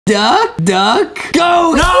duck, duck,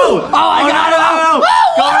 go! No! Oh, I got him! No!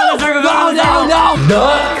 Go around the circle, go around the circle! No!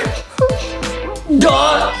 Duck,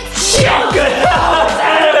 duck, chuck!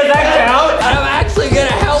 Does that count? I'm actually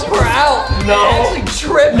gonna help her out. No. I actually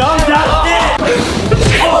tripped. No, that's it!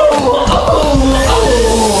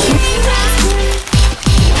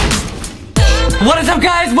 What is up,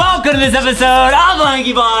 guys? Welcome to this episode of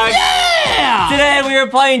LankyBox. Yeah! Today we are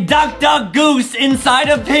playing Duck Duck Goose inside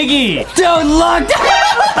of Piggy. Dude, look!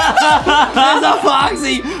 There's a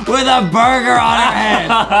Foxy with a burger on her head.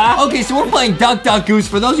 Okay, so we're playing Duck Duck Goose.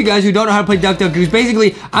 For those of you guys who don't know how to play Duck Duck Goose,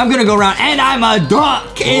 basically, I'm gonna go around and I'm a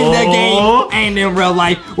duck in the game and in real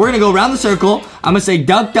life. We're gonna go around the circle. I'm gonna say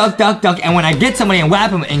duck, duck, duck, duck, and when I get somebody and whap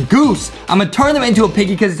them in Goose, I'm gonna turn them into a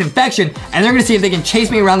piggy because it's infection, and they're gonna see if they can chase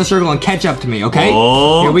me around the circle and catch up to me, okay?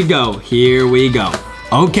 Oh. Here we go, here we go.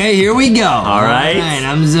 Okay, here we go. All right.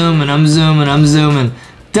 I'm zooming, I'm zooming, I'm zooming.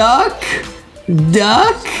 Duck,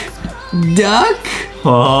 duck, duck,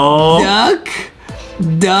 Oh. duck,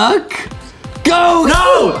 duck, go! No!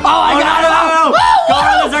 Oh, I got him! No. Go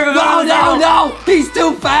around the circle, go around the circle. No, he's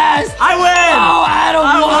too fast! I win! Oh, Adam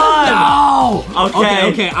won! No!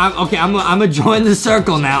 Okay. I'm gonna join the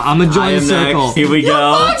circle now. I'm gonna join the circle. Next. Here we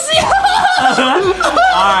go. Foxy!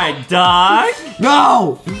 Alright, duck.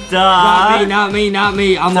 No! Duck. Not me.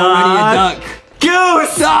 I'm already a duck.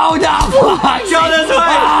 Goose! No, not Foxy! Go this way!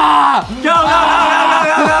 Ah! Go!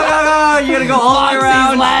 You gotta go all the way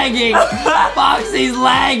around. Foxy's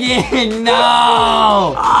lagging!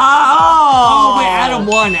 No! Oh, Wait, Adam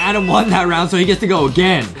won that round, so he gets to go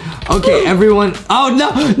again. Okay, everyone. Oh,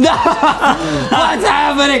 no! What's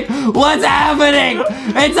happening?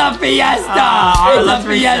 It's a fiesta! It's a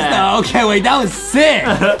fiesta! Okay, wait, that was sick!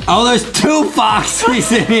 Oh, there's two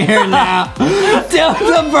Foxies in here now. Dude,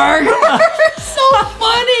 the burger is so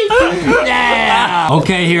funny! Yeah!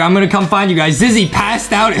 Okay, here, I'm gonna come find you guys. Zizzy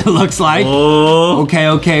passed out, it looks like. Oh.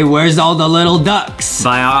 Okay, where's all the little ducks?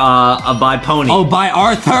 By Pony. Oh, by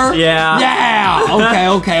Arthur? Yeah. Yeah!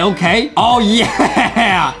 Okay. Oh,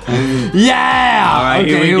 yeah! Yeah! All right,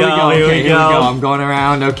 okay, here we go. Here we go. I'm going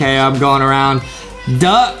around. Okay, I'm going around.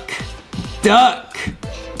 Duck, duck,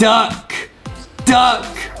 duck, duck.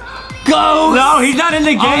 Go! No, he's not in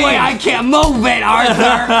the game. Oh, wait, I can't move it,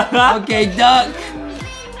 Arthur. Okay, duck,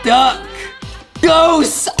 duck,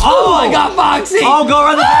 goose. Oh, I got Foxy. Oh, go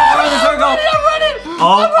around the circle. I'm running.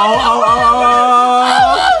 Oh,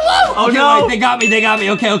 Okay, no. wait, they got me.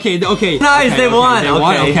 Okay. Nice, they won.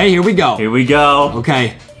 Okay, here we go. Here we go.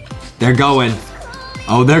 Okay, they're going.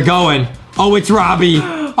 Oh, Oh, it's Robbie.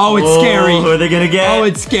 Oh, it's scary. Who are they gonna get? Oh,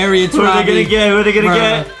 it's scary. It's Who are Robbie. Who are they gonna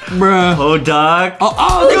get? Bruh. Oh, duck.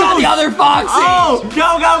 Oh, they got the other Foxy. Oh,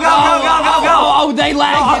 go. Oh, they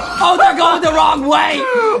lagged it. Oh, they're going the wrong way.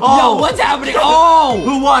 Oh. Yo, what's happening? Oh.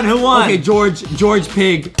 Who won? Okay, George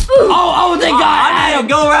Pig. Oh, they got Adam.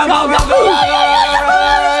 Go around. Go.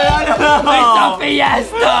 It's a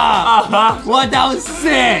fiesta. What? That was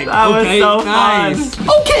sick. That was so nice. fun.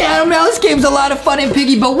 Okay, Adam, now this game's a lot of fun in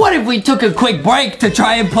Piggy, but what if we took a quick break to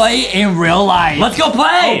try and play in real life? Let's go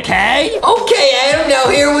play. Okay, Adam, now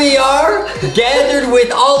here we are, gathered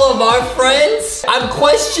with all of our friends. I'm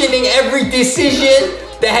questioning every decision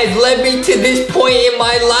that has led me to this point in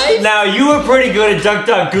my life. Now, you were pretty good at Duck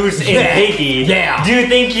Duck Goose and Piggy. Yeah. Do you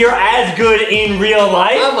think you're as good in real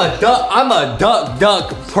life? I'm a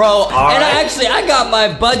duck pro. And right. I got my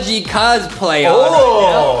Budgie cosplay on right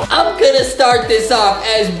Oh. now. I'm gonna start this off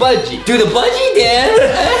as Budgie. Do the Budgie dance.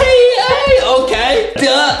 hey, okay.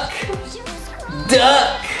 Duck.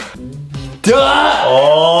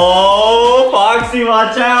 Oh, Foxy,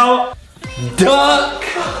 watch out. Duck.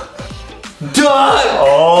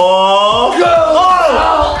 Oh. Go.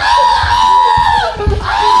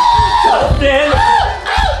 Justin.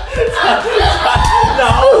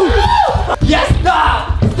 No. Yes, stop.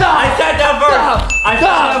 I sat down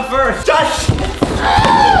first. Just.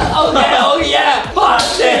 Okay, oh yeah.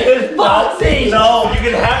 Foxy. No, you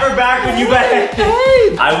can have her back when you back.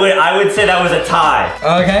 I would say that was a tie.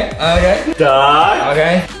 Okay. Duck.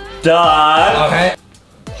 Okay.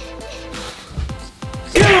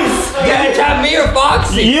 Goose. You gotta tap me or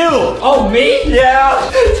Foxy? You. Oh, me? Yeah.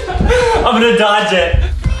 I'm gonna dodge it.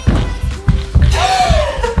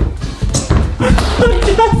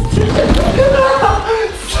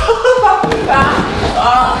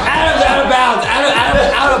 Adam's out of bounds.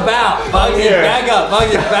 Adam's out of bounds. Foxy, back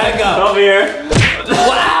up. Come here.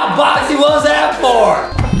 Wow, Foxy, what was that for?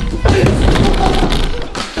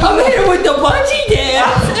 I'm here with the bungee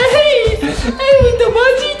dance. Hey, with the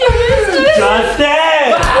bungee dance.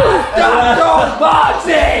 Justin! Stop,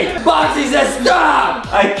 Foxy! Foxy says stop!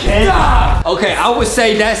 I can't. Stop! Okay, I would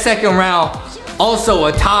say that second round also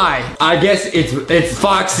a tie. I guess it's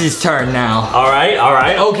Foxy's turn now. All right, all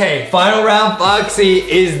right. Okay, final round. Foxy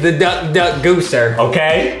is the duck, duck, gooser.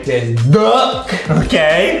 Okay. Says duck.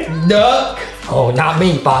 Okay. Duck. Oh, not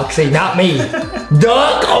me, Foxy, not me.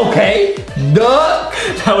 Duck, okay. Duck.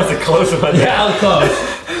 That was a close one. Yeah, that was close.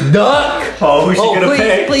 Duck. Oh, who's she gonna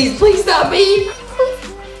pick? Please, not me.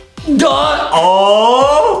 Duck.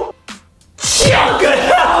 Oh. Chuck.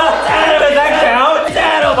 Does that count?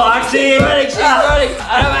 Adam, Foxy. She's running.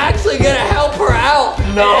 I'm actually gonna help her out.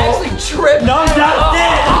 No. I actually tripped. No, that's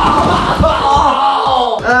it.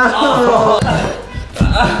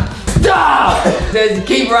 Stop! Says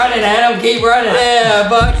keep running, Adam, keep running. Yeah,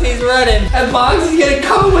 Foxy's running. And Foxy's gonna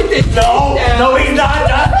come with this. No, no, he's not,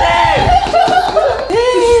 Justin!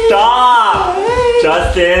 Stop!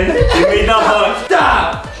 Justin, give me the hook.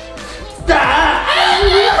 Stop! Stop!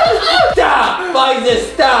 Stop! Foxy,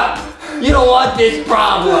 stop! You don't want this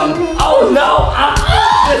problem. Oh no! Ow!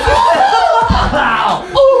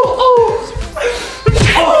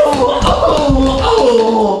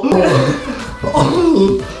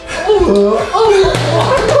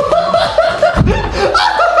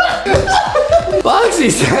 Foxy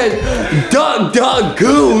said, duck, duck,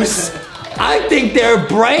 goose. I think their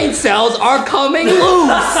brain cells are coming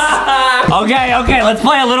loose. Okay, let's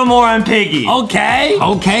play a little more on Piggy. Okay,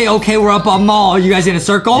 we're up on Mall. You guys in a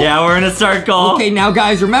circle? Yeah, we're in a circle. Okay, now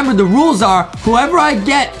guys, remember the rules are whoever I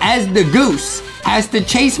get as the goose has to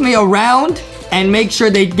chase me around and make sure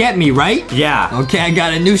they get me, right? Yeah. Okay, I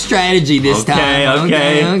got a new strategy this time.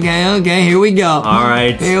 Okay, here we go. All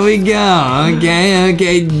right. Here we go.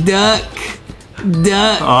 Okay, duck,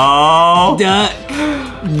 duck, oh, duck,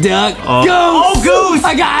 duck, oh. goose. Oh, goose.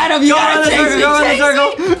 I got him. You gotta chase me. Go around the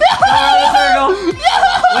circle. Go around the circle.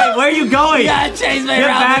 Wait, where are you going? You gotta chase me Get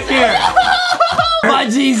around. back here.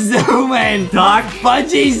 Budgie zooming. Duck.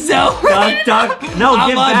 Budgie zooming. Duck, duck. No,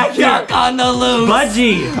 get back here. I'm a duck on the loose.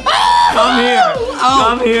 Budgie. Come here.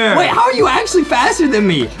 Come here. Wait, how are you actually faster than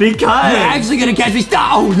me? Because. You're actually gonna catch me.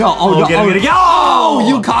 Stop. Oh, no. Oh, no. Get it. Oh,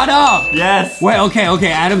 you caught up. Yes. Wait,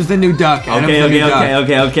 okay. Adam's the new duck. Adam's the new duck.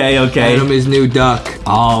 Okay. Adam is new duck.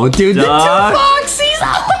 Oh, dude. Duck. The two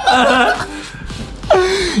Foxies.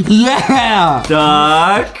 Yeah.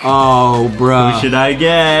 Duck. Oh, bro. Who should I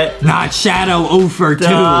get? Not Shadow Oofer, too.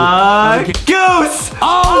 Duck. Okay. Goose.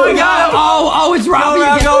 Oh, my God. Oh, it's Robbie.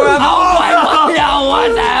 Go around. Oh, my God. No,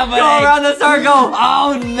 what's happening? Go around the circle.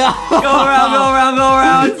 Oh, no. Go around.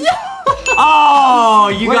 Oh,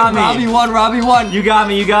 you got me. Robbie won. You got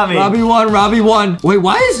me. Robbie won. Wait,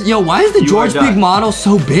 why is the George Pig model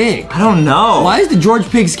so big? I don't know. Why is the George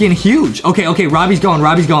Pig skin huge? Okay, Robbie's gone.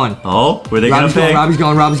 Oh, were they gonna pick? Robbie's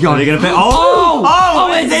gone. Are they gonna pick? Oh,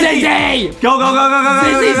 it's Zizzy. Go.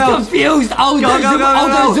 Zizzy's confused. Oh,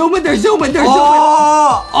 they're zooming.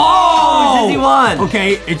 Oh, Zizzy won.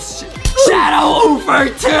 Okay, it's Shadow Oofer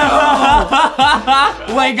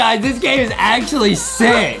 2. Wait, guys, this game is actually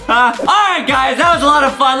sick. Alright, guys, that was a lot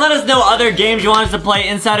of fun. Let us know other games you want us to play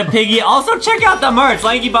inside of Piggy. Also, check out the merch,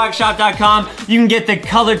 LankyBoxShop.com. You can get the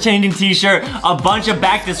color-changing t-shirt, a bunch of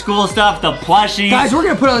back-to-school stuff, the plushies. Guys, we're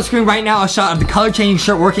going to put on the screen right now a shot of the color-changing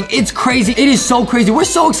shirt working. It's crazy. It is so crazy. We're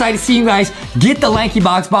so excited to see you guys get the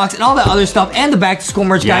LankyBox box and all that other stuff and the back-to-school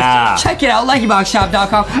merch, guys. Check it out,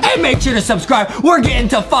 LankyBoxShop.com, and make sure to subscribe. We're getting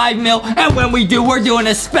to 5 mil. And when we do, we're doing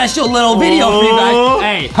a special little video for you guys.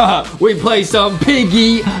 Hey, we play some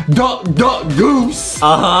Piggy Duck Duck Goose.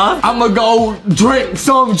 I'm gonna go drink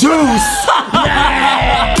some juice.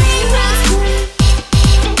 Yeah.